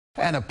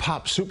And a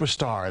pop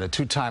superstar and a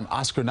two-time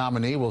Oscar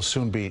nominee will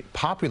soon be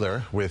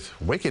popular with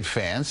Wicked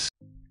fans.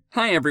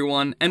 Hi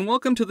everyone, and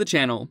welcome to the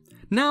channel.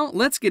 Now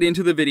let's get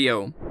into the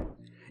video.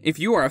 If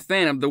you are a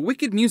fan of the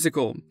Wicked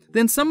musical,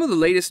 then some of the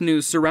latest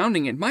news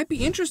surrounding it might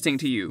be interesting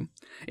to you.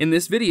 In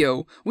this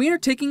video, we are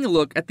taking a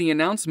look at the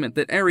announcement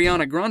that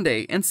Ariana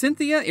Grande and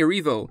Cynthia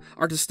Erivo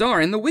are to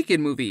star in the Wicked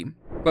movie.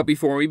 But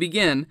before we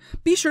begin,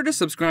 be sure to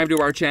subscribe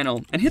to our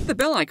channel and hit the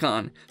bell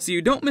icon so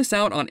you don't miss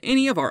out on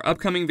any of our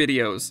upcoming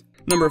videos.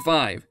 Number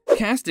 5.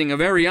 Casting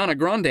of Ariana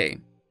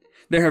Grande.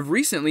 There have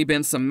recently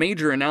been some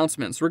major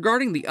announcements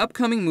regarding the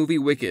upcoming movie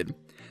Wicked.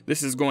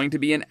 This is going to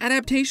be an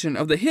adaptation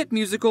of the hit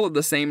musical of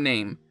the same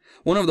name.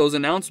 One of those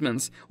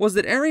announcements was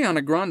that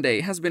Ariana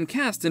Grande has been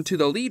cast into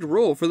the lead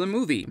role for the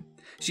movie.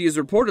 She is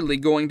reportedly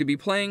going to be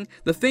playing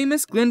the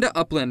famous Glinda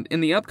Upland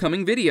in the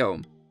upcoming video.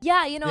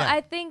 Yeah,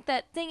 I think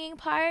that singing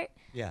part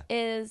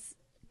is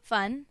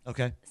fun.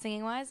 Okay.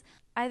 Singing-wise.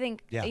 I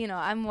think,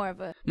 I'm more of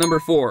a... Number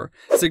 4.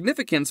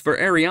 Significance for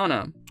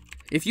Ariana.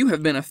 If you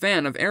have been a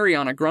fan of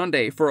Ariana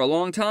Grande for a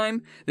long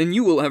time, then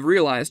you will have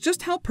realized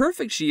just how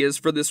perfect she is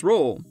for this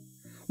role.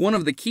 One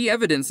of the key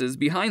evidences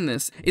behind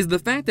this is the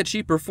fact that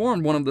she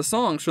performed one of the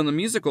songs from the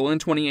musical in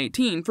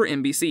 2018 for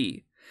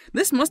NBC.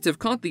 This must have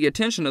caught the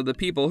attention of the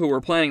people who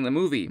were planning the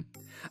movie.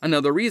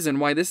 Another reason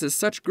why this is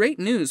such great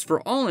news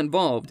for all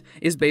involved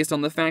is based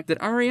on the fact that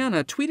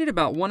Ariana tweeted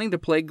about wanting to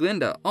play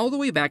Glinda all the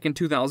way back in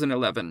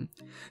 2011.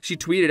 She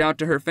tweeted out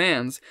to her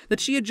fans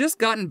that she had just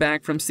gotten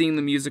back from seeing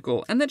the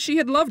musical and that she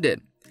had loved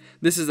it.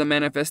 This is a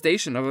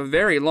manifestation of a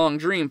very long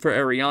dream for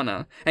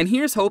Ariana, and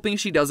here's hoping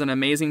she does an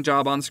amazing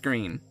job on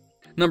screen.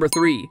 Number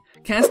 3.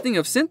 Casting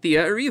of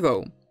Cynthia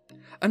Erivo.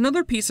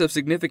 Another piece of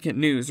significant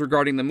news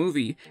regarding the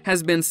movie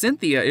has been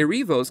Cynthia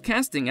Erivo's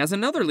casting as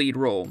another lead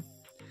role.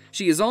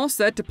 She is all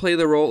set to play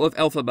the role of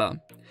Elphaba,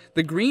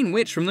 the Green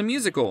Witch from the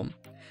musical.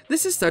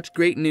 This is such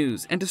great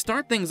news, and to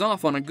start things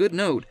off on a good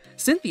note,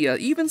 Cynthia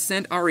even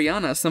sent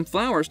Ariana some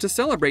flowers to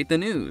celebrate the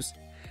news.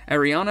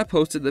 Ariana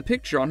posted the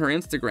picture on her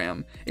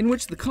Instagram, in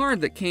which the card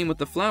that came with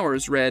the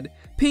flowers read,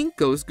 "Pink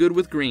goes good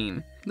with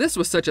green." This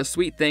was such a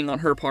sweet thing on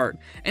her part,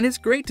 and it's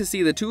great to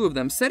see the two of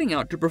them setting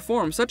out to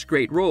perform such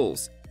great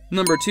roles.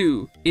 Number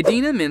 2.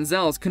 Idina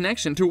Menzel's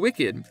connection to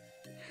Wicked.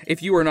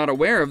 If you are not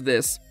aware of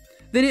this,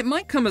 then it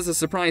might come as a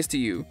surprise to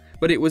you,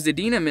 but it was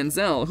Idina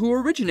Menzel who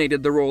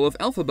originated the role of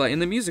Elphaba in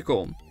the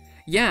musical.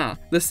 Yeah,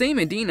 the same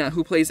Idina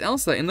who plays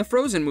Elsa in the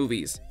Frozen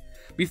movies.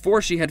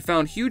 Before she had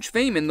found huge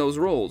fame in those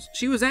roles,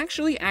 she was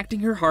actually acting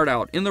her heart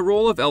out in the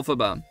role of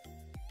Elphaba.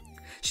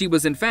 She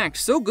was in fact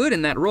so good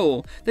in that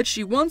role that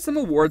she won some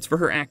awards for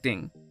her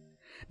acting.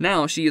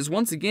 Now she is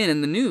once again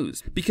in the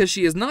news because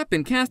she has not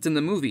been cast in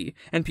the movie,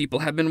 and people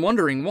have been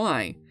wondering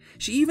why.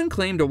 She even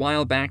claimed a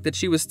while back that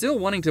she was still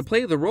wanting to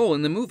play the role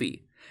in the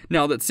movie.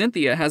 Now that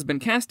Cynthia has been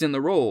cast in the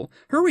role,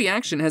 her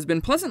reaction has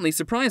been pleasantly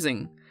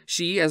surprising.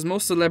 She, as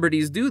most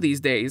celebrities do these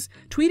days,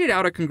 tweeted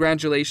out a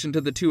congratulation to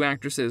the two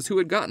actresses who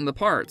had gotten the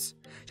parts.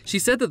 She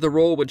said that the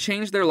role would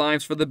change their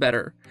lives for the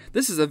better.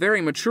 This is a very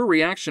mature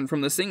reaction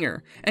from the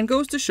singer, and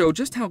goes to show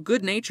just how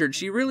good-natured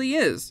she really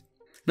is.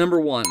 Number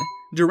 1.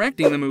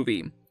 Directing the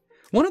movie.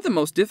 One of the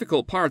most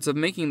difficult parts of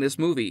making this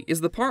movie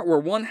is the part where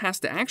one has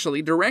to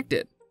actually direct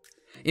it.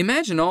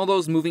 Imagine all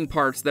those moving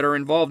parts that are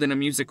involved in a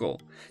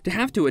musical. To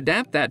have to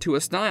adapt that to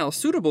a style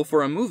suitable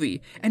for a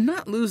movie and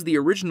not lose the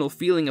original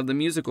feeling of the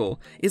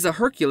musical is a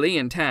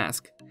Herculean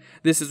task.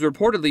 This is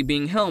reportedly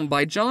being helmed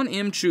by Jon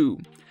M.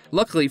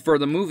 Luckily for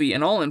the movie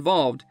and all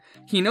involved,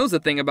 he knows a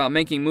thing about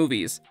making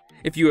movies.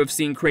 If you have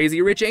seen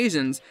Crazy Rich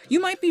Asians, you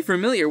might be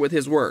familiar with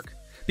his work,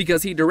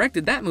 because he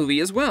directed that movie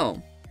as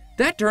well.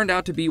 That turned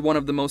out to be one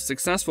of the most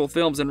successful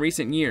films in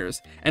recent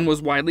years, and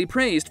was widely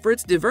praised for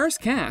its diverse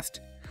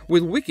cast.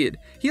 With Wicked,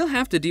 he'll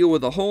have to deal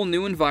with a whole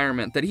new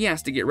environment that he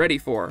has to get ready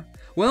for.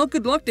 Well,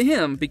 good luck to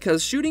him,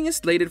 because shooting is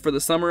slated for the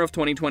summer of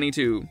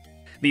 2022.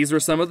 These were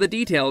some of the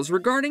details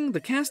regarding the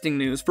casting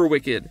news for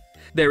Wicked.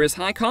 There is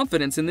high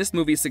confidence in this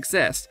movie's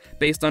success,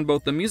 based on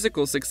both the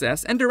musical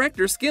success and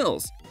director's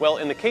skills. Well,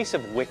 in the case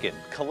of Wicked,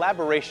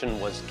 collaboration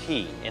was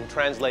key in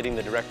translating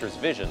the director's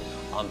vision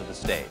onto the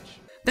stage.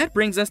 That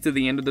brings us to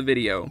the end of the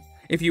video.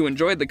 If you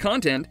enjoyed the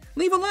content,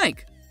 leave a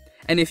like.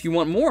 And if you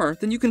want more,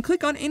 then you can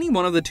click on any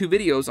one of the two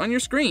videos on your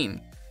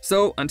screen.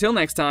 So, until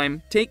next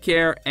time, take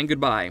care and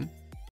goodbye.